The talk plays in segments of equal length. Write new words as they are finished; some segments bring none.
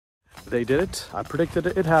they did it. I predicted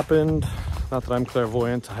it. It happened. Not that I'm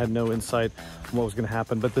clairvoyant. I had no insight on what was going to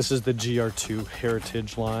happen, but this is the GR2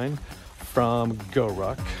 Heritage line from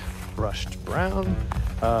GORUCK, brushed brown.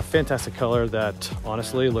 Fantastic color that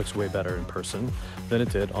honestly looks way better in person than it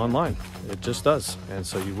did online. It just does. And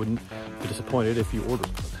so you wouldn't be disappointed if you ordered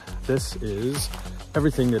one. This is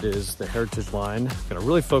everything that is the Heritage line. I'm gonna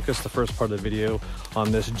really focus the first part of the video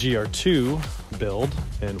on this GR2 build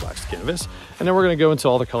in waxed canvas. And then we're gonna go into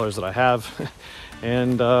all the colors that I have.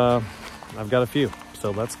 And I've got a few.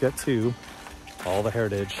 So let's get to all the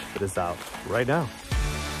Heritage that is out right now.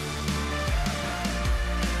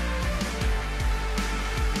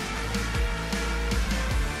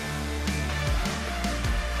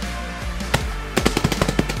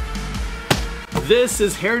 This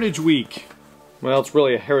is Heritage Week. Well, it's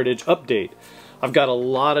really a Heritage update. I've got a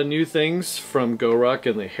lot of new things from GORUCK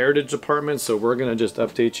in the Heritage department, so we're gonna just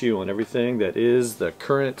update you on everything that is the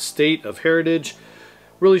current state of Heritage.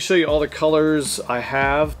 Really show you all the colors I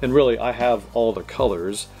have, and really I have all the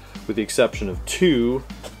colors with the exception of two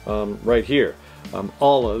right here.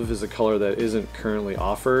 Olive is a color that isn't currently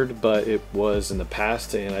offered, but it was in the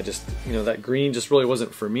past, and I just, you know, that green just really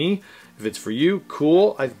wasn't for me. If it's for you,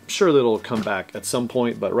 cool. I'm sure that it'll come back at some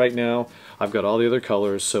point, but right now I've got all the other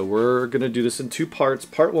colors, so we're gonna do this in two parts.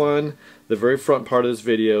 Part one, the very front part of this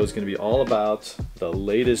video is gonna be all about the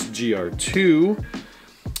latest GR2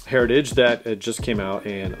 Heritage that just came out,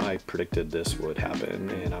 and I predicted this would happen,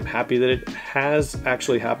 and I'm happy that it has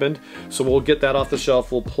actually happened. So we'll get that off the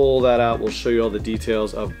shelf, we'll pull that out, we'll show you all the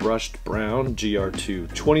details of brushed brown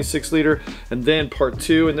GR2 26 liter, and then part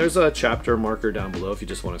two, and there's a chapter marker down below if you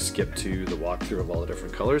just want to skip to the walkthrough of all the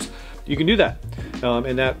different colors, you can do that.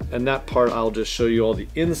 And that part I'll just show you all the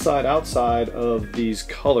inside outside of these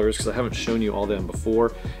colors because I haven't shown you all them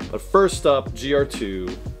before. But first up,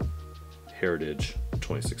 GR2 Heritage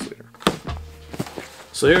 26 liter.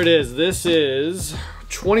 So here it is. This is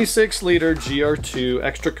 26 liter GR2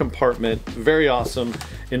 extra compartment, very awesome,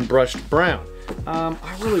 in brushed brown.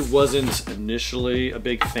 I really wasn't initially a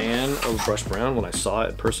big fan of brushed brown when I saw it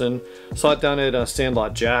in person. Saw it down at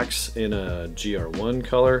Sandlot Jack's in a GR1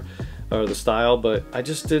 color, or the style, but I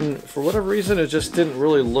just didn't, for whatever reason, it just didn't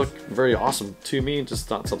really look very awesome to me, just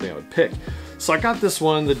not something I would pick. So I got this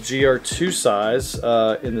one, the GR2 size,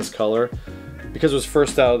 in this color, because it was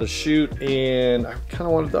first out of the chute, and I kind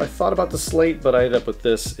of wanted, I thought about the slate, but I ended up with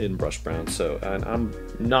this in brushed brown, so, and I'm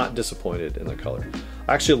not disappointed in the color.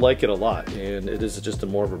 I actually like it a lot, and it is just a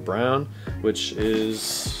more of a brown, which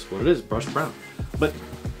is what it is, brushed brown. But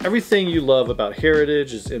everything you love about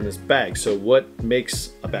Heritage is in this bag. So what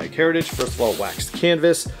makes a bag Heritage? First of all, waxed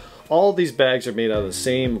canvas. All these bags are made out of the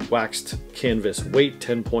same waxed canvas weight,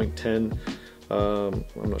 10.10. I'm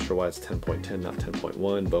not sure why it's 10.10, not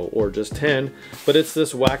 10.1, but or just 10, but it's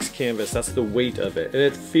this wax canvas, that's the weight of it, and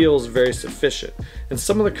it feels very sufficient. In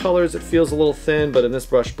some of the colors it feels a little thin, but in this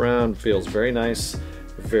brushed brown feels very nice,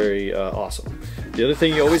 very awesome. The other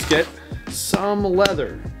thing you always get, some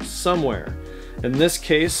leather somewhere. In this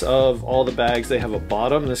case of all the bags, they have a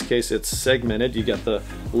bottom. In this case, it's segmented. You get the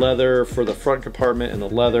leather for the front compartment and the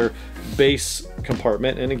leather base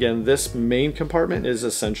compartment. And again, this main compartment is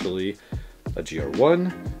essentially a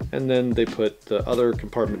GR1, and then they put the other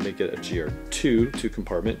compartment, make it a GR2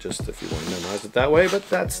 compartment, just if you want to memorize it that way, but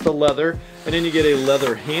that's the leather. And then you get a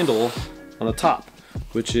leather handle on the top,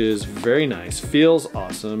 which is very nice, feels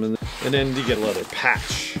awesome, and then you get a leather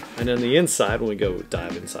patch. And then the inside, when we go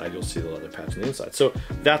dive inside, you'll see the leather patch on the inside. So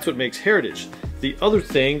that's what makes Heritage. The other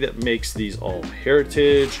thing that makes these all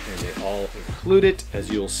Heritage, and they all include it, as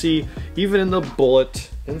you'll see, even in the bullet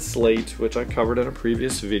and slate, which I covered in a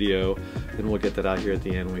previous video, and we'll get that out here at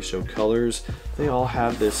the end when we show colors, they all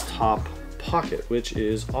have this top pocket, which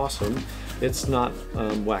is awesome. It's not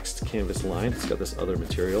waxed canvas lined, it's got this other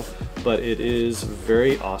material, but it is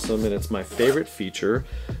very awesome, and it's my favorite feature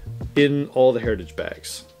in all the Heritage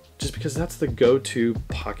bags, just because that's the go-to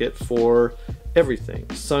pocket for everything.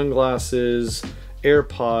 Sunglasses,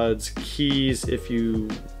 AirPods, keys if you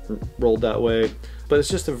rolled that way, but it's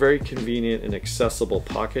just a very convenient and accessible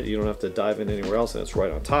pocket. You don't have to dive in anywhere else, and it's right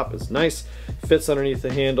on top. It's nice, fits underneath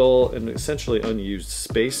the handle, and essentially unused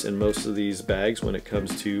space in most of these bags when it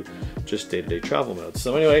comes to just day-to-day travel modes.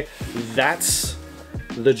 So anyway, that's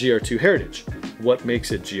the GR2 Heritage. What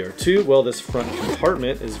makes it GR2? Well, this front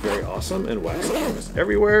compartment is very awesome and waxed canvas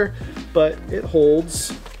everywhere, but it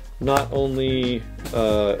holds not only,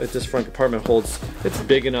 this front compartment holds, it's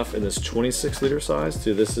big enough in this 26 liter size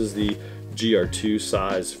to, this is the GR2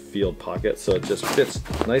 size field pocket, so it just fits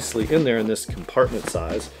nicely in there in this compartment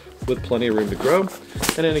size with plenty of room to grow. And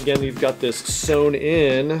then again, you've got this sewn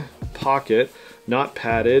in pocket, not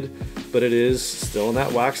padded, but it is still in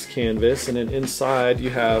that waxed canvas, and then inside you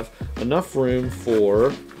have enough room for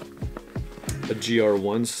a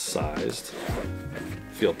GR1 sized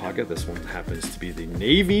field pocket. This one happens to be the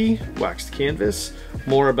navy waxed canvas.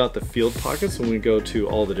 More about the field pockets when we go to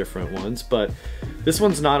all the different ones, but this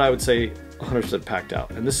one's not, I would say, 100% packed out.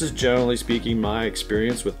 And this is generally speaking my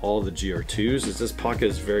experience with all the GR2s, is this pocket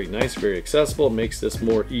is very nice, very accessible, makes this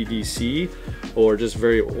more EDC or just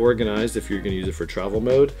very organized if you're going to use it for travel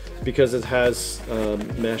mode, because it has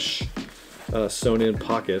mesh sewn in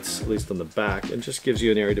pockets, at least on the back, and just gives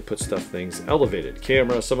you an area to put stuff, things elevated,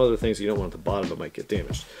 camera, some other things you don't want at the bottom that might get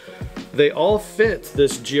damaged. They all fit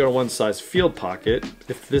this GR1 size field pocket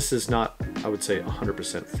if this is not, I would say,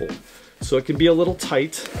 100% full. So it can be a little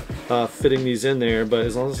tight fitting these in there, but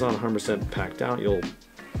as long as it's not 100% packed out, you'll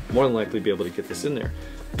more than likely be able to get this in there.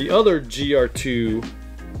 The other GR2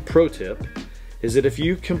 pro tip is that if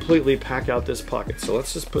you completely pack out this pocket, so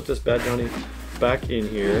let's just put this bad Johnny back in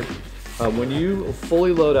here. When you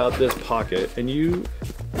fully load out this pocket and you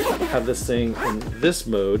have this thing in this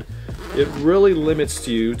mode, it really limits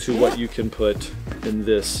you to what you can put in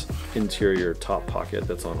this interior top pocket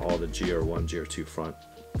that's on all the GR1, GR2 front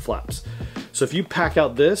flaps. So if you pack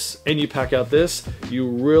out this and you pack out this, you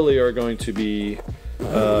really are going to be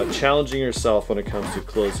challenging yourself when it comes to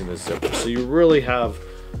closing the zipper. So you really have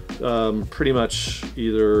pretty much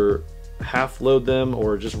either half load them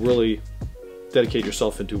or just really dedicate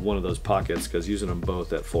yourself into one of those pockets, because using them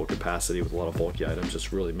both at full capacity with a lot of bulky items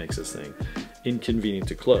just really makes this thing inconvenient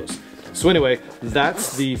to close. So anyway,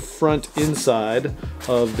 that's the front inside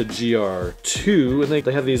of the GR2, and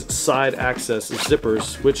they have these side access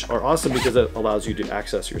zippers, which are awesome because it allows you to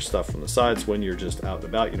access your stuff from the sides when you're just out and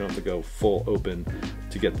about. You don't have to go full open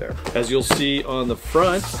to get there. As you'll see on the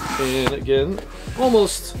front, and again,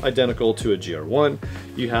 almost identical to a GR1,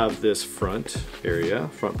 you have this front area,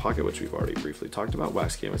 front pocket, which we've already briefly talked about,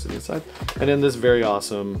 wax canvas on the inside, and then this very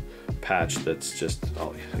awesome patch that's just,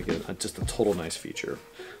 oh, again, just a total nice feature.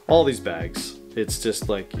 All these bags, it's just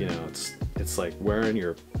like, you know, it's like wearing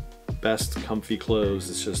your best comfy clothes.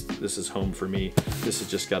 It's just, this is home for me. This has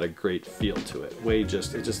just got a great feel to it. It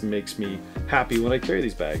just makes me happy when I carry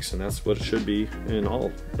these bags, and that's what it should be in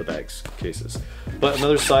all the bags cases. But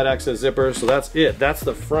another side access zipper, so that's it. That's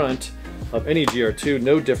the front of any GR2.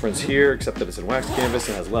 No difference here except that it's in wax canvas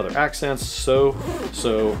and has leather accents. So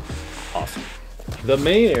awesome. The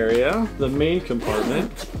main area, the main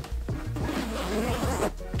compartment,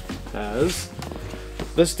 has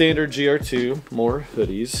the standard GR2, more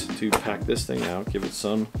hoodies to pack this thing out, give it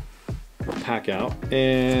some pack out.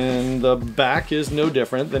 And the back is no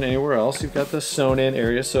different than anywhere else. You've got the sewn in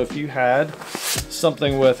area, so if you had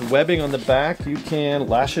something with webbing on the back, you can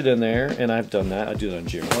lash it in there, and I've done that. I do that on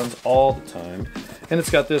GR1s all the time. And it's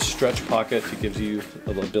got this stretch pocket that gives you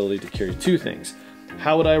the ability to carry two things.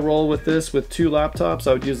 How would I roll with this with two laptops?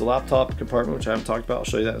 I would use the laptop compartment, which I haven't talked about. I'll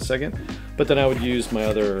show you that in a second. But then I would use my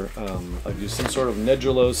other, I'd use some sort of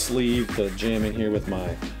Nedrolo sleeve to jam in here with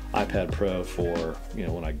my iPad Pro for, you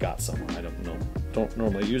know, when I got somewhere. I don't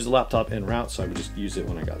normally use the laptop en route, so I would just use it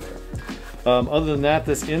when I got there. Other than that,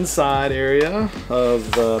 this inside area of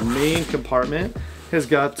the main compartment has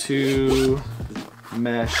got two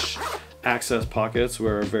mesh access pockets, which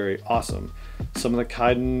are very awesome. Some of the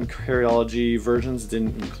Kaiden Carryology versions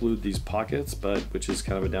didn't include these pockets, which is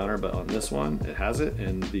kind of a downer, but on this one, it has it,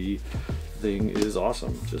 and the thing is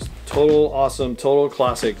awesome. Just total awesome, total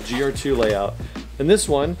classic GR2 layout. And this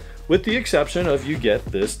one, with the exception of you get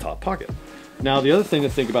this top pocket. Now, the other thing to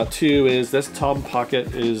think about too is this top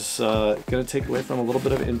pocket is gonna take away from a little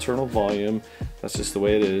bit of internal volume. That's just the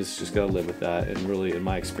way it is, just gotta live with that. And really, in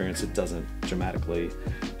my experience, it doesn't dramatically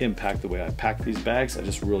impact the way I pack these bags. I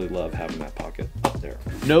just really love having that pocket up there.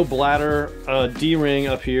 No bladder D-ring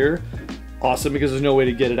up here. Awesome, because there's no way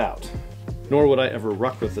to get it out. Nor would I ever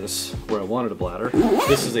ruck with this where I wanted a bladder.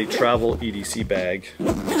 This is a travel EDC bag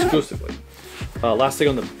exclusively. Last thing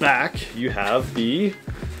on the back, you have the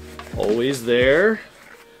always there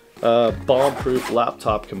bomb-proof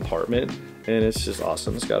laptop compartment, and it's just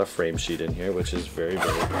awesome. It's got a frame sheet in here, which is very,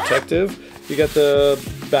 very protective. You got the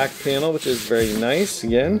back panel, which is very nice.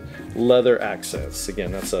 Again, leather accents.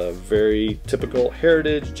 Again, that's a very typical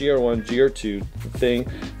Heritage GR1, GR2 thing.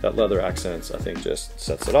 That leather accents, I think, just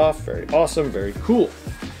sets it off. Very awesome, very cool.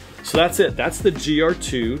 So that's it. That's the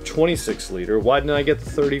GR2 26 liter. Why didn't I get the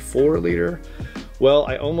 34 liter? Well,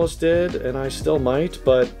 I almost did, and I still might,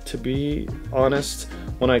 but to be honest,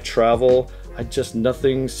 when I travel,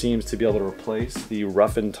 nothing seems to be able to replace the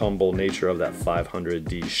rough and tumble nature of that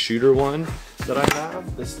 500D shooter one. that I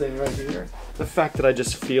have, this thing right here, the fact that I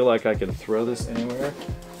just feel like I can throw this anywhere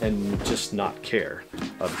and just not care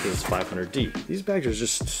because it's 500D. These bags are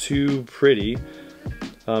just too pretty.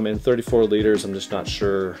 And 34 liters, I'm just not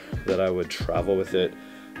sure that I would travel with it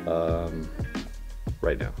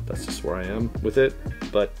right now. That's just where I am with it.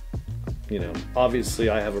 But, you know, obviously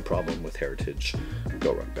I have a problem with Heritage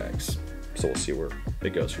GORUCK bags. So we'll see where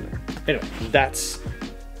it goes from there. Anyway, that's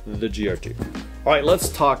the GR2. All right, let's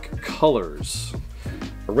talk colors.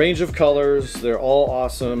 A range of colors, they're all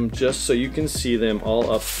awesome, just so you can see them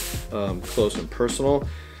all up close and personal.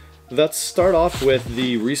 Let's start off with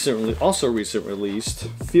the also recent released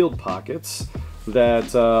field pockets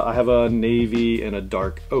that I have a navy and a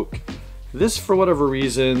dark oak. This, for whatever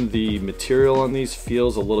reason, the material on these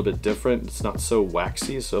feels a little bit different. It's not so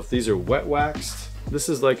waxy, so if these are wet waxed, this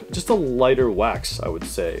is like just a lighter wax, I would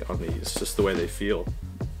say, on these, just the way they feel.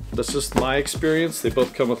 That's just my experience. They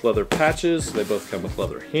both come with leather patches, they both come with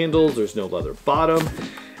leather handles, there's no leather bottom.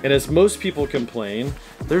 And as most people complain,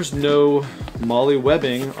 there's no MOLLE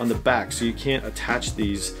webbing on the back, so you can't attach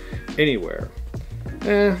these anywhere.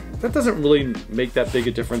 That doesn't really make that big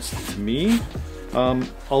a difference to me.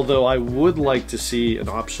 Although I would like to see an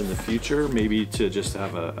option in the future, maybe to just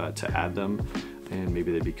have to add them, and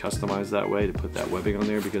maybe they'd be customized that way to put that webbing on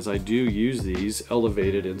there, because I do use these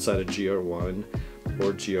elevated inside a GR1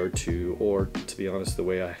 or GR2, or to be honest, the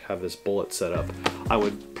way I have this bullet set up, I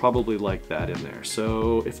would probably like that in there.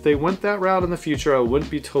 So if they went that route in the future, I wouldn't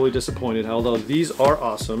be totally disappointed, although these are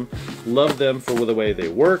awesome. Love them for the way they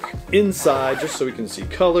work. Inside, just so we can see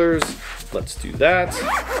colors, let's do that.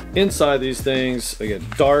 Inside these things, again,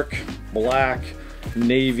 dark, black,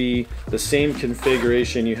 navy, the same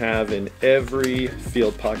configuration you have in every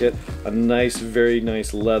field pocket. A nice, very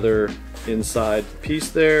nice leather inside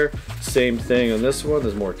piece there. Same thing on this one.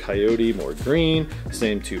 There's more coyote, more green.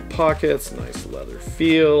 Same two pockets, nice leather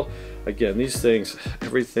feel. Again, these things,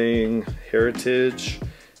 everything Heritage,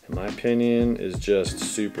 in my opinion, is just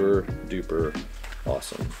super duper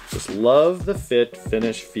awesome. Just love the fit,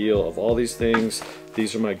 finish, feel of all these things.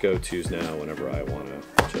 These are my go-tos now whenever I want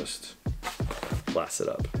to just class it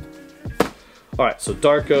up. All right, so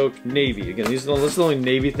dark oak, navy. Again, this is the only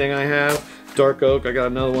navy thing I have. Dark oak, I got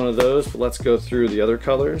another one of those, but let's go through the other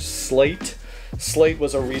colors. Slate. Slate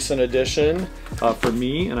was a recent addition for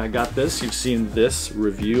me, and I got this. You've seen this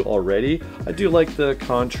review already. I do like the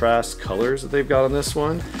contrast colors that they've got on this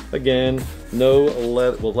one. Again, no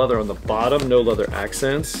leather on the bottom, no leather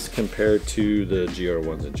accents compared to the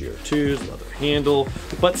GR1s and GR2s, leather handle,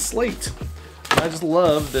 but slate. I just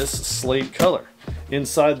love this slate color.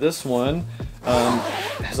 Inside this one,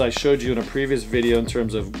 as I showed you in a previous video in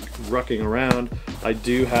terms of rucking around, I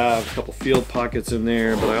do have a couple field pockets in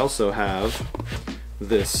there, but I also have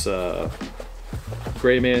this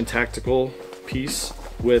Gray Man tactical piece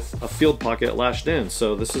with a field pocket lashed in.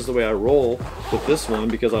 So this is the way I roll with this one,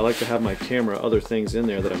 because I like to have my camera, other things in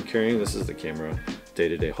there that I'm carrying. This is the camera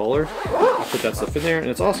day-to-day hauler. I put that stuff in there and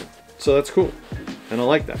it's awesome. So that's cool. And I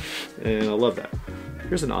like that. And I love that.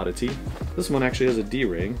 Here's an oddity. This one actually has a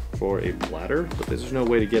D-ring for a bladder, but there's no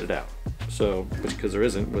way to get it out. So, because there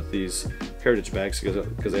isn't with these Heritage bags,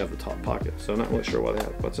 because they have the top pocket. So I'm not really sure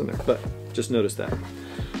what's in there, but just notice that.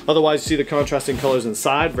 Otherwise, you see the contrasting colors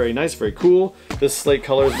inside. Very nice, very cool. This slate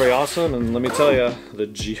color is very awesome, and let me tell you, the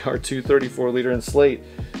GR2 34 liter in slate,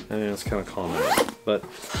 I mean, it's kind of common, but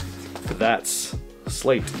that's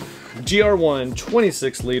slate. GR1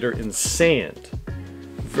 26 liter in sand.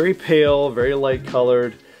 Very pale, very light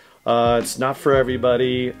colored. It's not for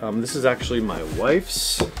everybody. This is actually my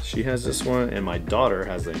wife's. She has this one, and my daughter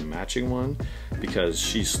has a matching one because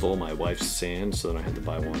she stole my wife's sand, so then I had to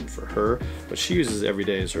buy one for her. But she uses it every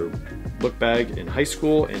day as her book bag in high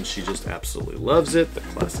school, and she just absolutely loves it. The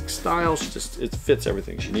classic style, it fits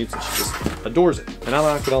everything she needs, and she just adores it. And I'm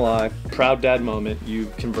not gonna lie, proud dad moment, you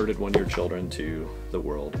converted one of your children to the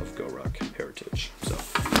world of GORUCK Heritage. So.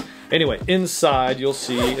 Anyway, inside you'll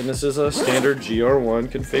see, and this is a standard GR1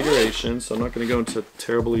 configuration, so I'm not going to go into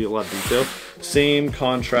terribly a lot of detail. Same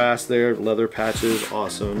contrast there, leather patches,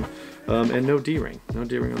 awesome, and no D-ring. No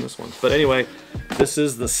D-ring on this one. But anyway, this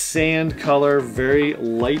is the sand color, very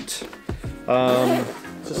light.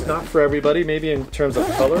 Just not for everybody, maybe in terms of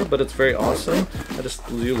color, but it's very awesome. I just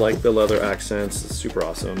do like the leather accents, it's super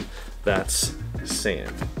awesome. That's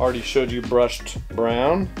sand. Already showed you brushed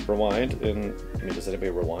brown, rewind, and I mean, does anybody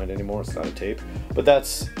rewind anymore? It's not a tape, but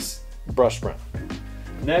that's brushed brown.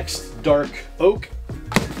 Next, dark oak.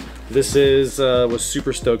 This is, was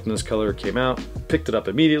super stoked when this color came out. picked it up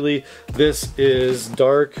immediately. This is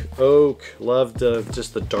dark oak. Loved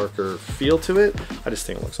just the darker feel to it. I just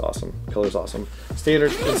think it looks awesome. Color's awesome.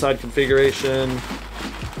 Standard inside configuration.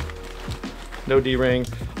 No D-ring.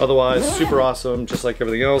 Otherwise, super awesome, just like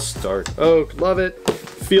everything else. Dark oak, love it.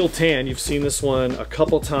 Feel tan, you've seen this one a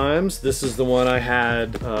couple times. This is the one I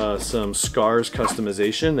had some scars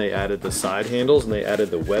customization. They added the side handles and they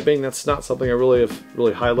added the webbing. That's not something I really have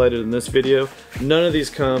highlighted in this video. None of these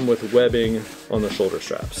come with webbing on the shoulder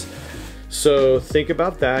straps. So think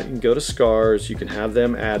about that. You can go to Scars, you can have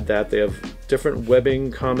them add that. They have different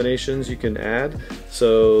webbing combinations you can add.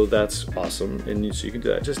 So that's awesome. And so you can do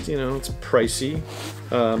that. Just, you know, it's pricey.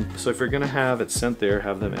 So if you're gonna have it sent there,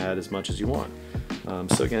 have them add as much as you want.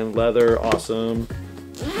 So again, leather, awesome.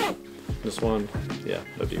 This one, yeah,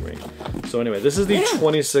 no D-ring. So anyway, this is the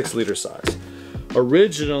 26 liter size.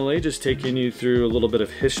 Originally, just taking you through a little bit of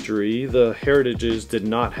history, the Heritages did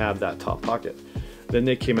not have that top pocket. Then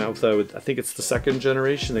they came out with, I think it's the second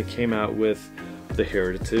generation, they came out with the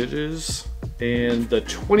Heritages, and the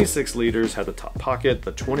 26 liters had the top pocket,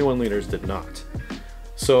 the 21 liters did not.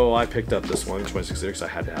 So I picked up this one, 26 liters, I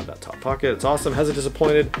had to have that top pocket. It's awesome, hasn't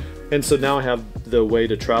disappointed. And so now I have the way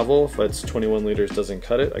to travel. If it's 21 liters doesn't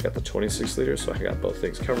cut it, I got the 26 liters, so I got both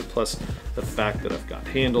things covered. Plus the fact that I've got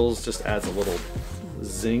handles just adds a little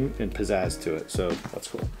zing and pizzazz to it, so that's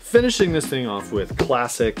cool. Finishing this thing off with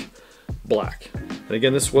classic black. And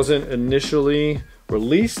again, this wasn't initially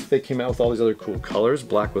released. They came out with all these other cool colors.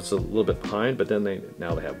 Black was a little bit behind, but then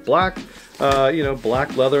now they have black. You know,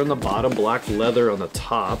 black leather on the bottom, black leather on the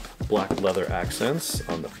top, black leather accents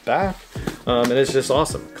on the back. And it's just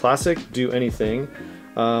awesome. Classic, do anything.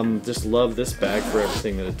 Just love this bag for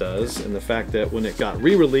everything that it does. And the fact that when it got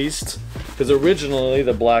re-released, because originally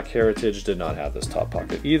the black Heritage did not have this top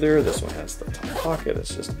pocket either. This one has the top pocket.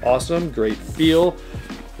 It's just awesome, great feel.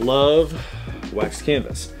 Love waxed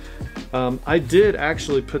canvas. I did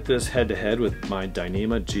actually put this head to head with my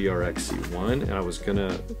Dyneema GRX-C1, and I was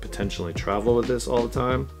gonna potentially travel with this all the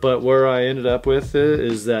time. But where I ended up with it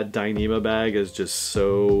is that Dyneema bag is just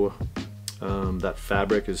so, that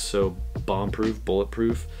fabric is so bomb-proof,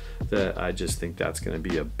 bulletproof, that I just think that's gonna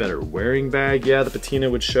be a better wearing bag. Yeah, the patina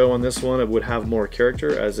would show on this one. It would have more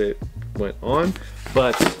character as it went on,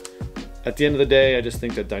 but at the end of the day, I just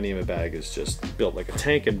think that Dyneema bag is just built like a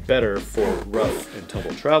tank and better for rough and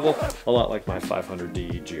tumble travel, a lot like my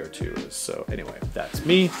 500D GR2 is. So anyway, that's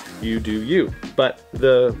me, you do you. But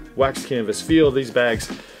the waxed canvas feel of these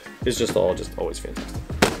bags is just always fantastic.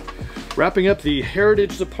 Wrapping up the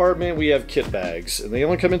Heritage department, we have kit bags, and they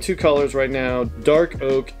only come in two colors right now, dark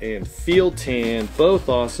oak and field tan, both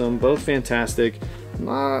awesome, both fantastic.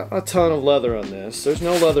 Not a ton of leather on this. There's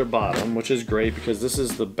no leather bottom, which is great because this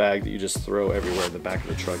is the bag that you just throw everywhere in the back of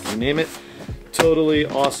the truck. You name it. Totally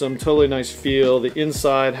awesome, totally nice feel. The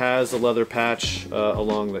inside has a leather patch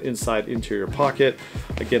along the inside interior pocket.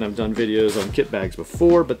 Again, I've done videos on kit bags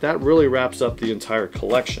before, but that really wraps up the entire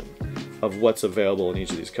collection of what's available in each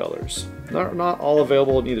of these colors. Not all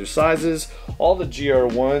available in either sizes. All the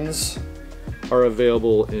GR1s are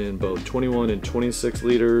available in both 21 and 26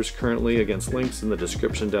 liters currently. Against links in the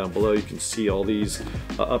description down below, you can see all these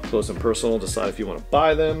up close and personal. Decide if you want to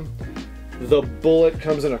buy them. The Bullet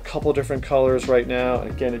comes in a couple different colors right now.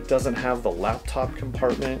 Again, it doesn't have the laptop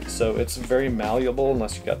compartment, so it's very malleable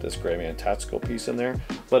unless you got this Gray Man tactical piece in there.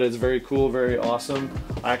 But it's very cool, very awesome.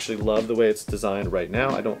 I actually love the way it's designed right now.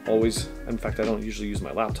 I don't always, in fact, I don't usually use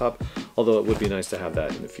my laptop, although it would be nice to have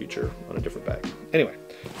that in the future on a different bag. Anyway,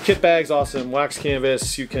 kit bag's awesome, wax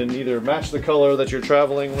canvas. You can either match the color that you're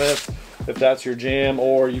traveling with, if that's your jam,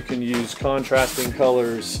 or you can use contrasting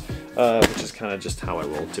colors, which is kind of just how I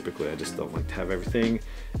roll typically. I just don't like to have everything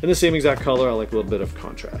in the same exact color. I like a little bit of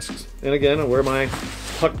contrast. And again, I wear my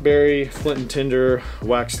Huckberry Flint and Tinder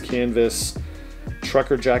waxed canvas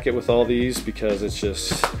trucker jacket with all these because it's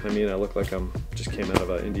just, I mean, I look like I'm just came out of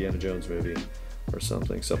an Indiana Jones movie or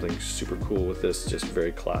something super cool with this just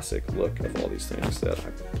very classic look of all these things that I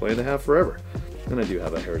plan to have forever. And I do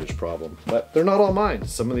have a Heritage problem, but they're not all mine.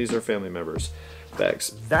 Some of these are family members'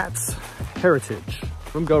 bags. That's Heritage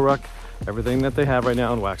from GORUCK. Everything that they have right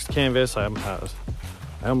now in waxed canvas. I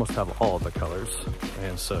almost have all of the colors.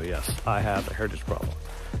 And so yes, I have a Heritage problem.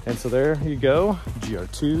 And so there you go,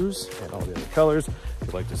 GR2s and all the other colors. If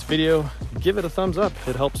you like this video, give it a thumbs up.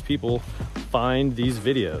 It helps people find these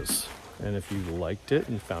videos. And if you liked it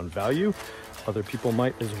and found value, other people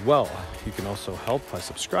might as well. You can also help by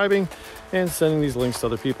subscribing and sending these links to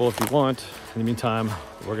other people if you want. In the meantime,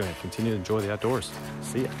 we're gonna continue to enjoy the outdoors.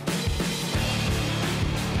 See ya.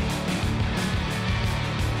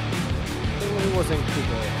 It wasn't too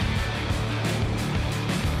bad.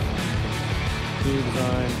 New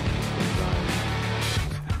design.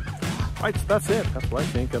 All right, so that's it. That's what I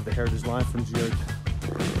think of the Heritage line from GR2.